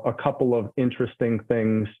couple of interesting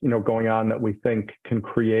things, going on that we think can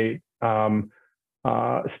create,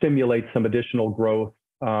 stimulate some additional growth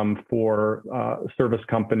for service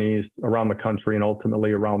companies around the country and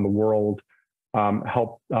ultimately around the world.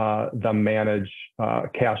 Help them manage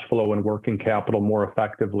cash flow and working capital more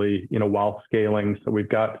effectively, while scaling. So we've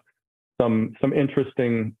got some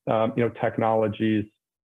interesting, technologies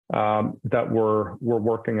that we're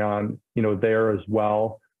working on, there as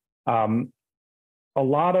well. A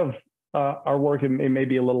lot of our work, it may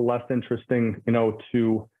be a little less interesting,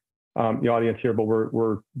 to the audience here, but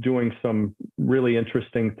we're doing some really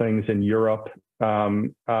interesting things in Europe. Right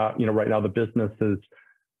now the business is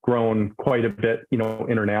grown quite a bit,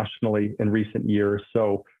 internationally in recent years.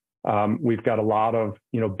 So we've got a lot of,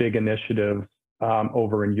 big initiatives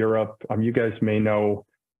over in Europe. You guys may know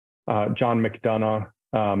John McDonough,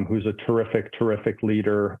 who's a terrific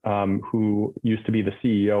leader, who used to be the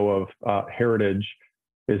CEO of Heritage,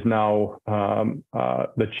 is now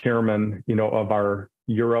the chairman, of our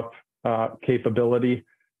Europe capability.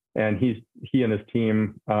 And he and his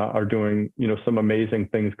team are doing, some amazing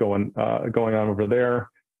things going on over there.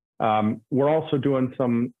 We're also doing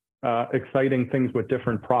some exciting things with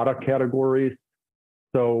different product categories.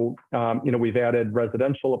 So, we've added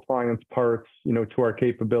residential appliance parts, to our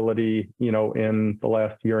capability, in the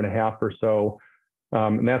last year and a half or so.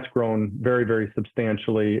 And that's grown very, very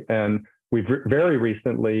substantially. And we've very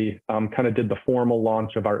recently kind of did the formal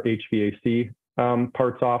launch of our HVAC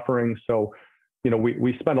parts offering. So,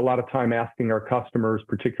 we spend a lot of time asking our customers,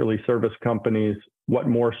 particularly service companies, what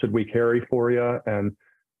more should we carry for you? And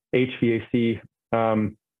HVAC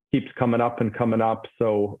keeps coming up.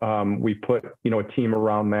 So we put, a team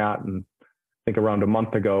around that, and I think around a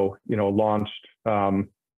month ago, launched, kind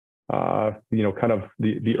of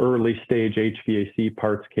the early stage HVAC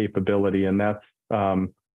parts capability. And that's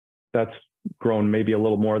grown maybe a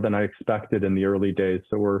little more than I expected in the early days.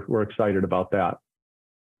 So we're excited about that.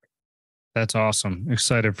 That's awesome.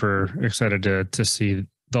 Excited to see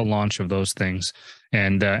the launch of those things,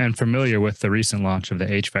 and familiar with the recent launch of the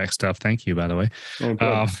HVAC stuff. Thank you, by the way.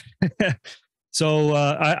 Okay. So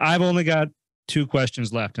I've only got 2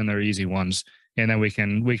 questions left, and they're easy ones, and then we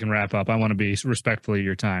can wrap up. I want to be respectful of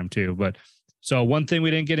your time too. But so one thing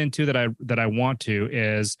we didn't get into that I want to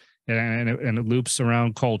is, and it loops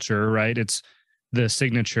around culture, right? It's the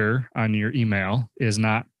signature on your email is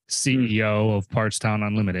not CEO of Partstown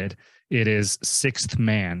Unlimited. It is 6th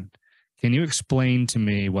man. Can you explain to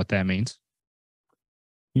me what that means?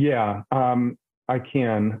 Yeah, I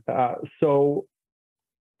can. So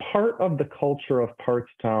part of the culture of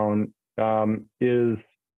Partstown is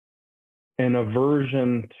an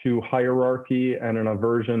aversion to hierarchy and an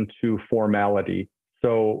aversion to formality.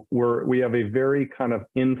 So we have a very kind of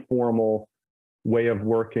informal way of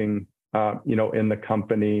working, in the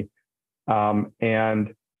company.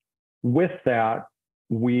 And with that,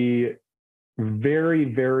 we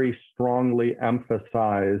very, very strongly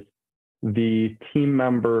emphasize the team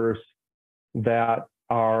members that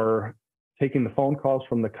are taking the phone calls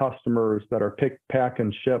from the customers, that are pick, pack,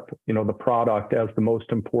 and ship, the product, as the most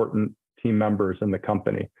important team members in the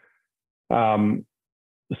company.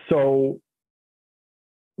 So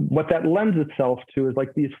what that lends itself to is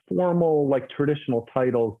like these formal, like traditional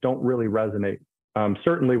titles don't really resonate,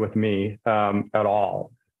 certainly with me, at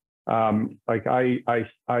all. Like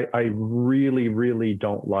I really, really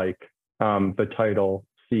don't like the title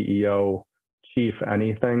CEO, chief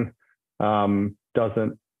anything.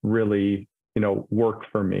 Doesn't really, work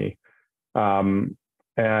for me. And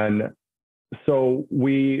so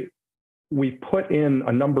we put in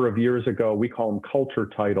a number of years ago, we call them culture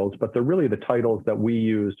titles, but they're really the titles that we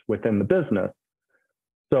use within the business.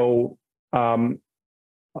 So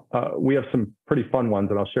we have some pretty fun ones,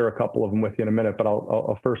 and I'll share a couple of them with you in a minute, but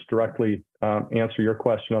I'll first directly answer your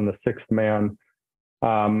question on the 6th man.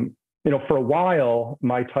 For a while,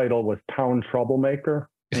 my title was Town Troublemaker.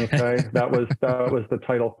 Okay, that was the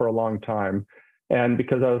title for a long time, and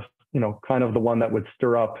because I was, kind of the one that would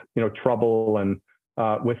stir up, trouble and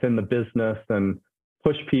within the business and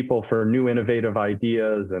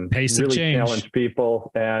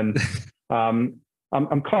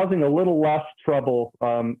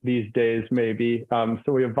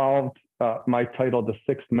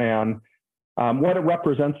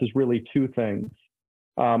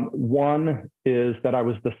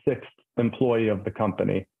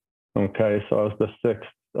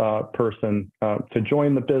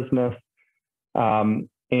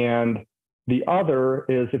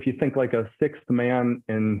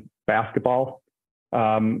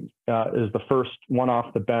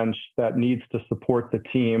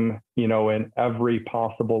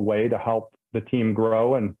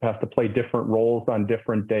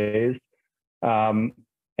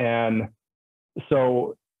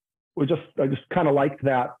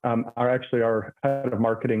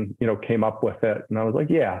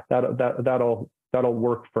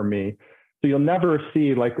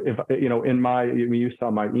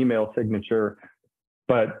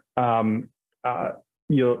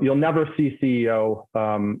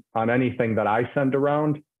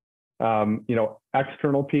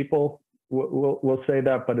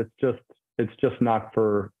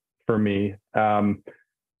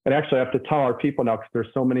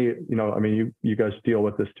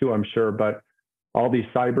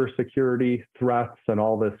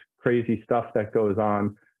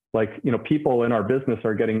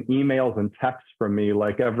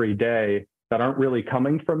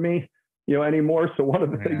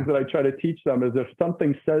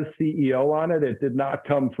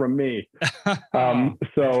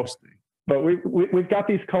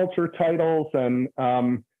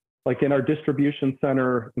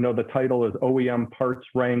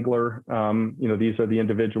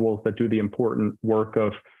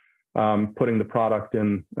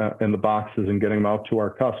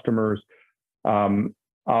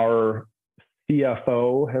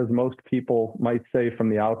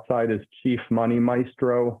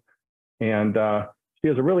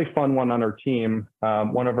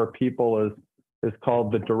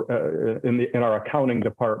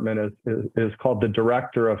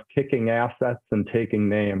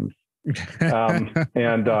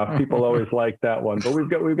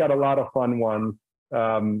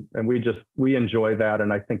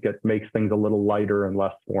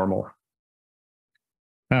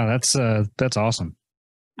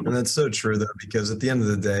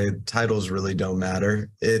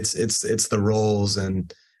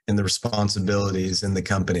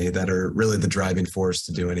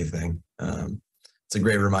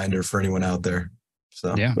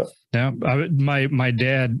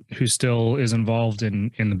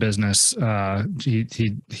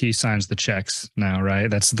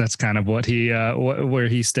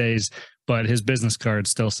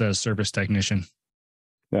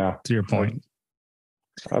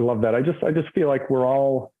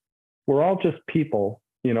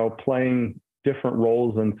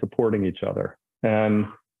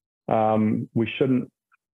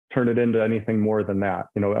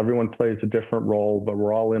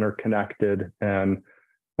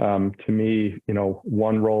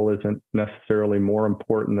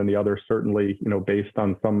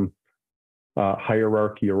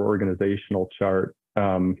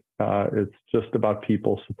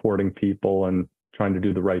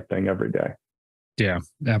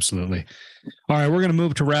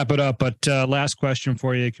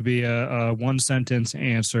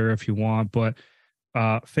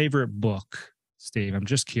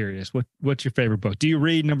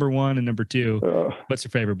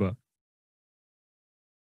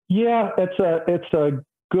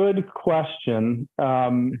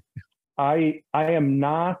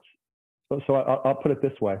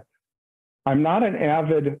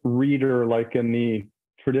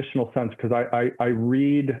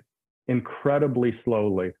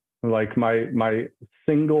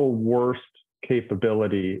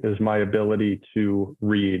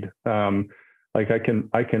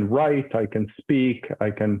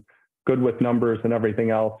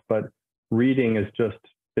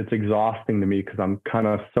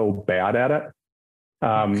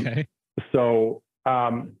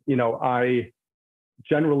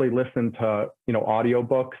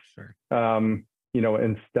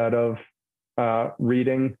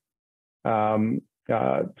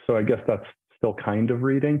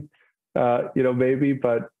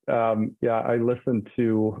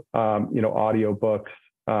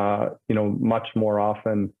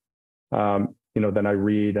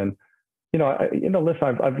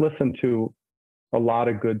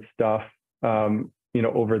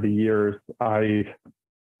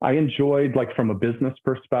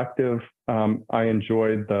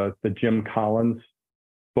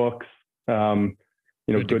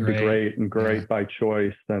good to great and great by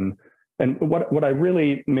choice. And what I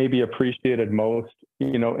really maybe appreciated most,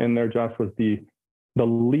 in there, Josh, was the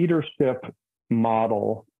leadership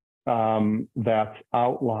model that's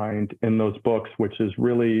outlined in those books, which is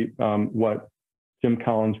really what Jim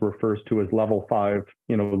Collins refers to as level 5,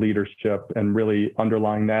 leadership, and really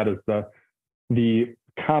underlying that is the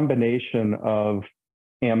combination of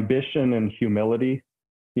ambition and humility,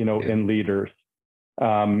 in leaders.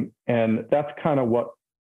 And that's kind of what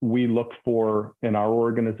we look for in our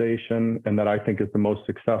organization, and that I think is the most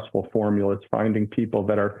successful formula. It's finding people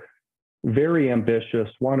that are very ambitious,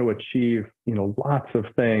 want to achieve, lots of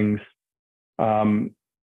things,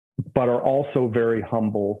 but are also very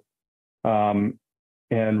humble,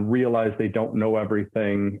 and realize they don't know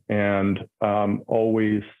everything, and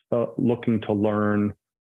always looking to learn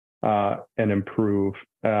and improve,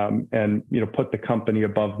 and put the company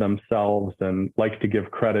above themselves, and like to give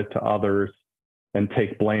credit to others and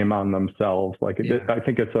take blame on themselves. I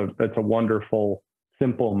think it's a wonderful,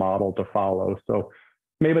 simple model to follow. So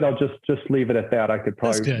maybe I'll just leave it at that. I could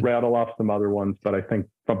probably rattle off some other ones, but I think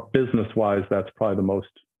from business-wise, that's probably the most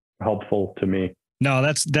helpful to me. No,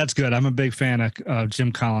 that's good. I'm a big fan of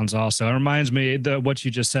Jim Collins also. It reminds me, what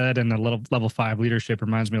you just said, and the level 5 leadership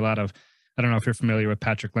reminds me a lot of, I don't know if you're familiar with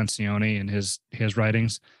Patrick Lencioni and his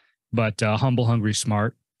writings, but Humble, Hungry,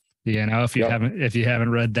 Smart. If you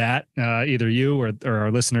haven't read that, either you or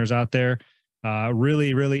our listeners out there,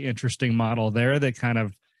 really, really interesting model there that kind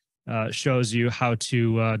of shows you how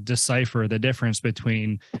to decipher the difference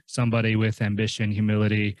between somebody with ambition,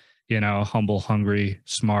 humility, humble, hungry,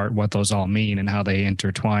 smart, what those all mean and how they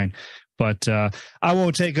intertwine. But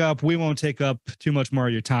we won't take up too much more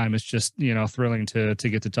of your time. It's just, thrilling to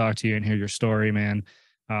get to talk to you and hear your story, man.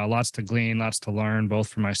 Lots to glean, lots to learn, both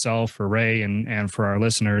for myself, for Ray, and for our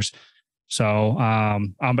listeners. So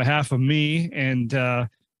on behalf of me and the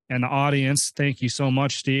audience, thank you so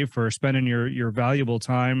much, Steve, for spending your valuable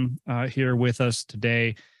time here with us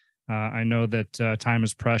today. I know that time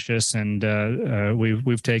is precious, and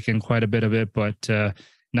we've taken quite a bit of it, but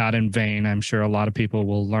not in vain. I'm sure a lot of people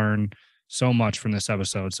will learn so much from this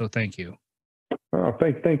episode. So thank you.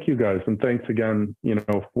 Thank you guys. And thanks again,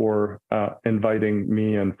 for inviting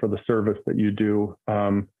me, and for the service that you do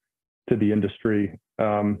to the industry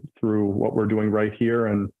through what we're doing right here,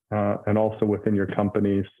 and also within your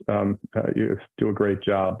companies. You do a great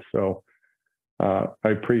job. So I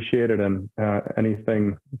appreciate it, and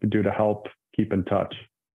anything you can do to help, keep in touch.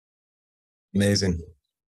 Amazing.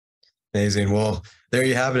 Well, there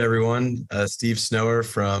you have it, everyone. Steve Snower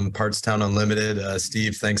from Partstown Unlimited.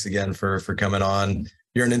 Steve, thanks again for coming on.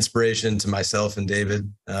 You're an inspiration to myself and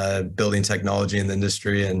David, building technology in the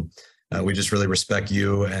industry, and we just really respect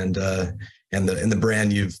you and the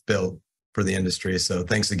brand you've built for the industry. So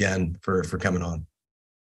thanks again for coming on.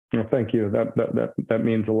 Well, thank you. That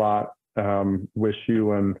means a lot. Wish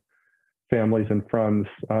you and families and friends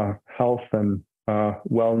health and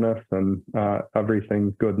wellness and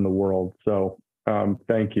everything good in the world. So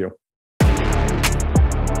thank you.